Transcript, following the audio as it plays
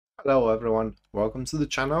Hello everyone, welcome to the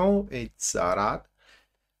channel. It's Rad,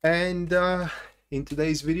 and in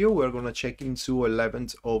today's video we're gonna check into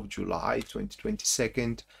 11th of July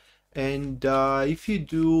 2022. And if you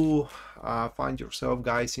do find yourself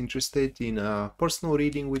guys interested in a personal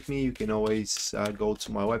reading with me, you can always go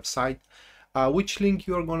to my website, which link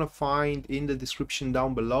you are gonna find in the description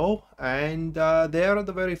down below. And there at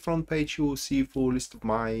the very front page you will see a full list of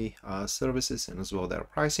my services and as well their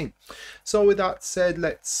pricing. So with that said,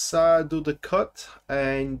 let's do the cut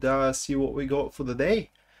and see what we got for the day.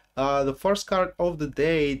 The first card of the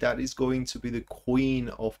day, that is going to be the Queen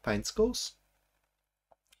of Pentacles.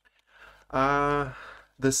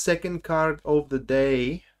 The second card of the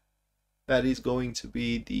day, that is going to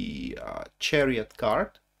be the Chariot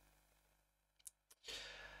card.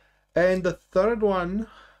 And the third one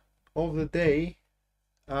of the day,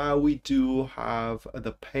 we do have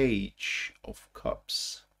the Page of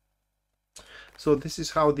Cups. So this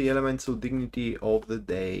is how the elemental dignity of the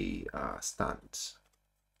day stands.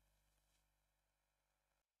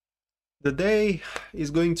 The day is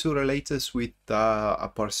going to relate us with a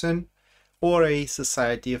person or a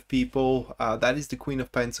society of people. That is the Queen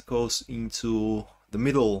of Pentacles into the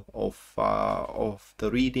middle of the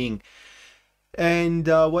reading. And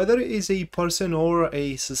whether it is a person or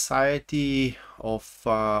a society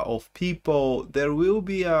of people, there will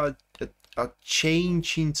be a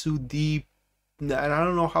change into the, and I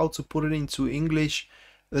don't know how to put it into English,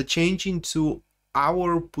 the change into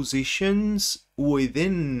our positions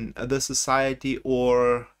within the society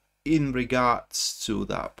or in regards to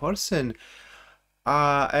that person.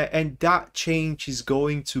 And that change is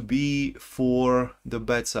going to be for the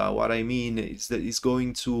better. What I mean is that it's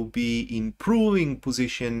going to be improving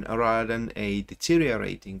position rather than a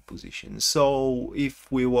deteriorating position. So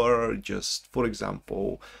if we were just, for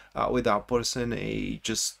example, with that person, we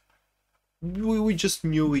just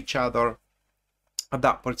knew each other at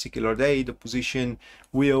that particular day, the position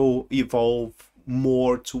will evolve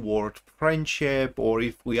more toward friendship, or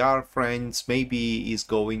if we are friends, maybe is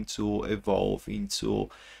going to evolve into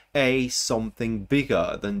something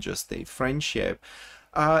bigger than just a friendship.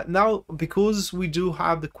 Now, because we do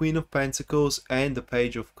have the Queen of Pentacles and the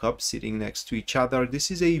Page of Cups sitting next to each other, this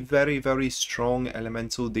is a very, very strong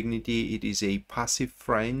elemental dignity. It is a passive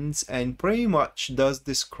friend and pretty much does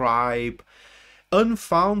describe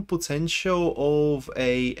unfound potential of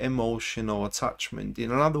a emotional attachment.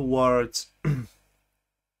 In other words,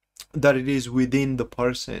 that it is within the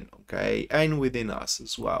person, okay, and within us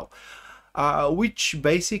as well, which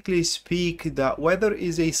basically speak that whether it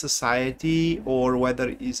is a society or whether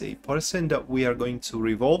it is a person that we are going to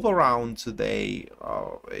revolve around today,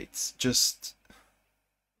 it's just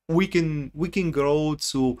we can grow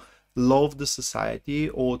to love the society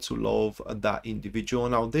or to love that individual.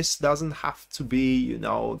 Now this doesn't have to be, you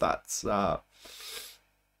know, that's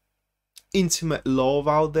intimate love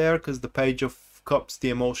out there, because the Page of Cups, the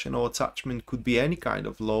emotional attachment, could be any kind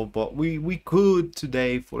of love. But we could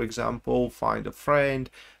today, for example, find a friend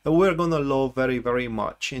that we're gonna love very, very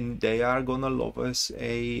much, and they are gonna love us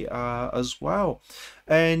as well.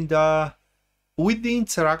 And with the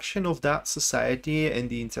interaction of that society and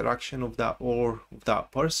the interaction of that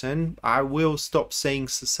person, I will stop saying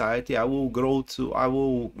society. I will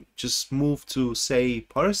just move to say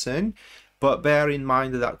person, but bear in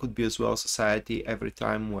mind that that could be as well society every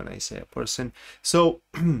time when I say a person. So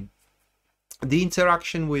the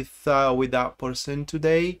interaction with that person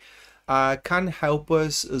today can help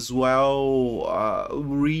us as well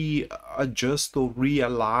readjust or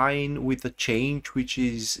realign with the change which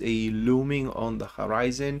is looming on the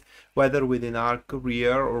horizon, whether within our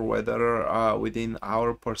career or whether within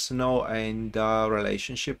our personal and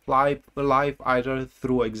relationship life, either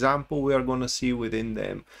through example we are going to see within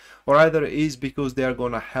them, or either it is because they are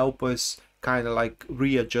going to help us kind of like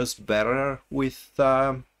readjust better with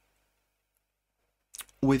the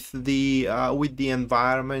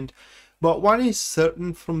environment. But one is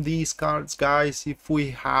certain from these cards, guys: if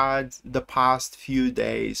we had the past few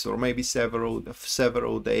days or maybe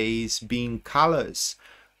several days being colors,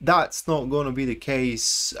 that's not going to be the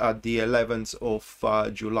case at the 11th of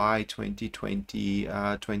July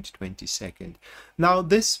 2022. Now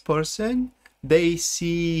this person, they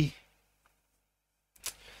see,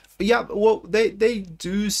 yeah, well, they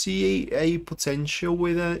do see a potential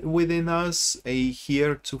within us, a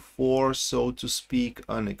heretofore, so to speak,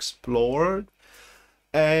 unexplored.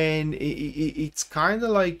 And it's kind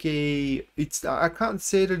of like I can't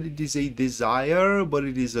say that it is a desire, but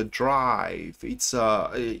it is a drive. It's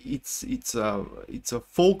a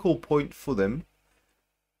focal point for them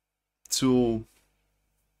to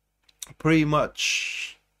pretty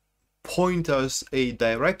much point us a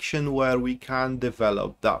direction where we can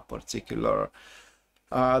develop that particular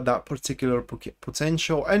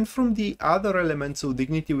potential. And from the other elements of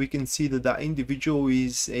dignity, we can see that that individual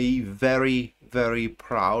is a very, very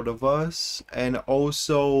proud of us, and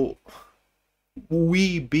also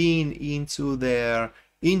we being into their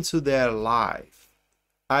life,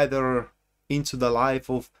 either into the life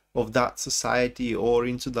of that society or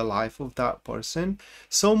into the life of that person,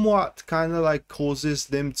 somewhat kind of like causes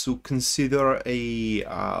them to consider a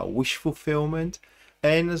wish fulfillment.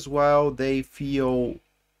 And as well, they feel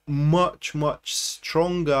much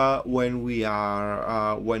stronger when we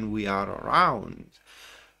are around.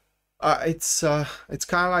 It's kind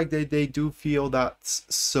of like they do feel that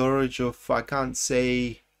surge of, I can't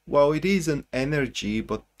say, well, it is an energy,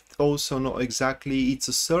 but also not exactly. It's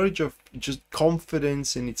a surge of just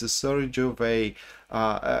confidence, and it's a surge of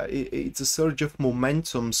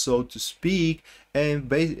momentum, so to speak. And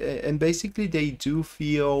basically they do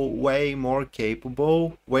feel way more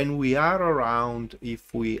capable when we are around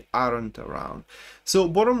if we aren't around. So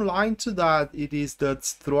bottom line to that, it is that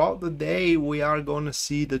throughout the day we are going to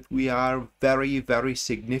see that we are very, very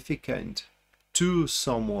significant to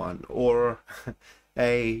someone or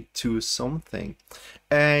to something.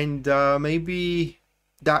 And maybe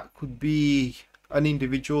that could be an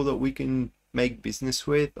individual that we can make business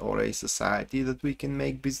with, or a society that we can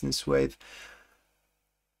make business with.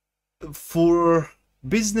 For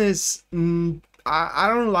business, I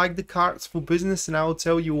don't like the cards for business, and I'll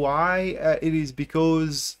tell you why. It is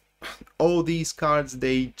because all these cards,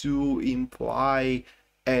 they do imply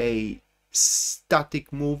a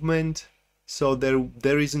static movement, so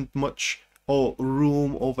there isn't much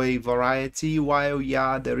room of a variety. While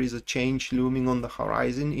yeah, there is a change looming on the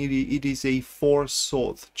horizon, it is a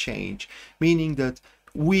forsought change, meaning that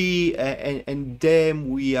we and them,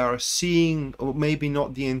 we are seeing, or maybe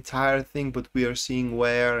not the entire thing, but we are seeing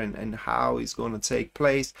where and how it's going to take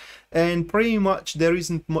place, and pretty much there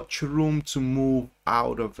isn't much room to move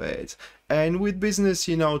out of it. And with business,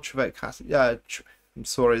 you know, Čovek has, I'm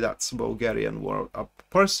sorry, that's a Bulgarian word, a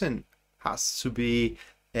person has to be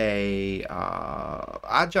agile,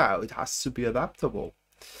 it has to be adaptable.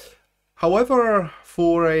 However,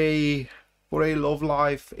 for a love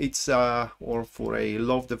life, it's or for a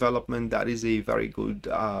love development, that is a very good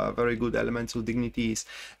elemental dignities.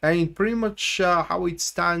 And pretty much how it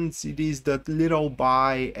stands, it is that little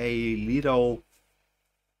by a little,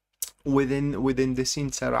 within this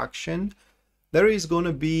interaction, there is going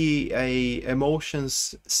to be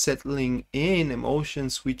emotions settling in,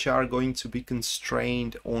 emotions which are going to be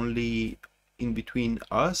constrained only in between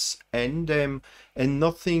us and them, and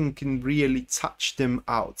nothing can really touch them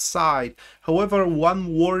outside. However,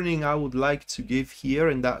 one warning I would like to give here,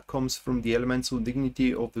 and that comes from the elemental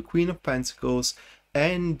dignity of the Queen of Pentacles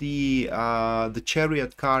and the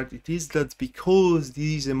Chariot card, it is that because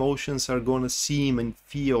these emotions are going to seem and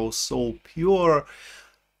feel so pure,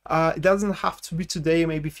 it doesn't have to be today,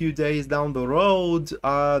 maybe a few days down the road,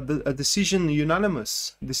 a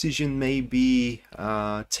unanimous decision may be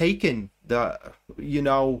taken that, you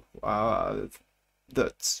know,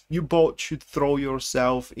 that you both should throw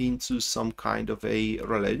yourself into some kind of a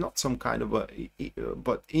not some kind of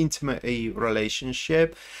but intimate a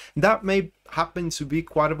relationship. That may happen to be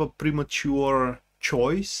quite of a premature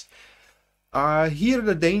choice. Here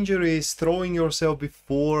the danger is throwing yourself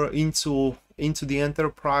into the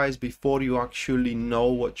enterprise before you actually know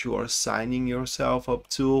what you are signing yourself up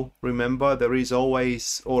to. Remember, there is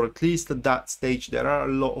always, or at least at that stage, there are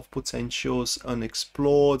a lot of potentials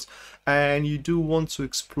unexplored, and you do want to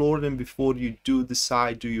explore them before you do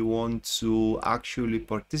decide, do you want to actually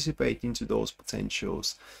participate into those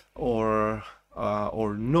potentials or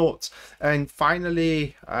not. And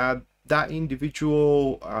finally, that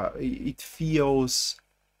individual, it feels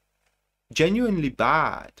genuinely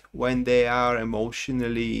bad when they are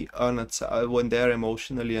emotionally unattached.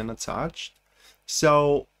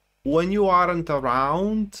 So when you aren't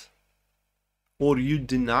around, or you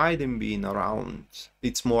deny them being around,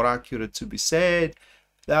 it's more accurate to be said,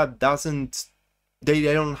 that they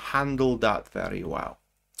don't handle that very well.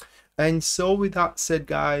 And so with that said,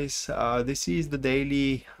 guys, this is the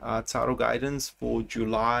daily tarot guidance for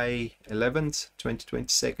July 11th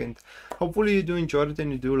 2022. Hopefully you do enjoy it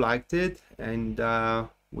and you do liked it, and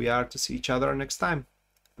we are to see each other next time.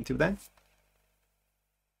 Until then,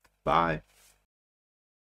 bye.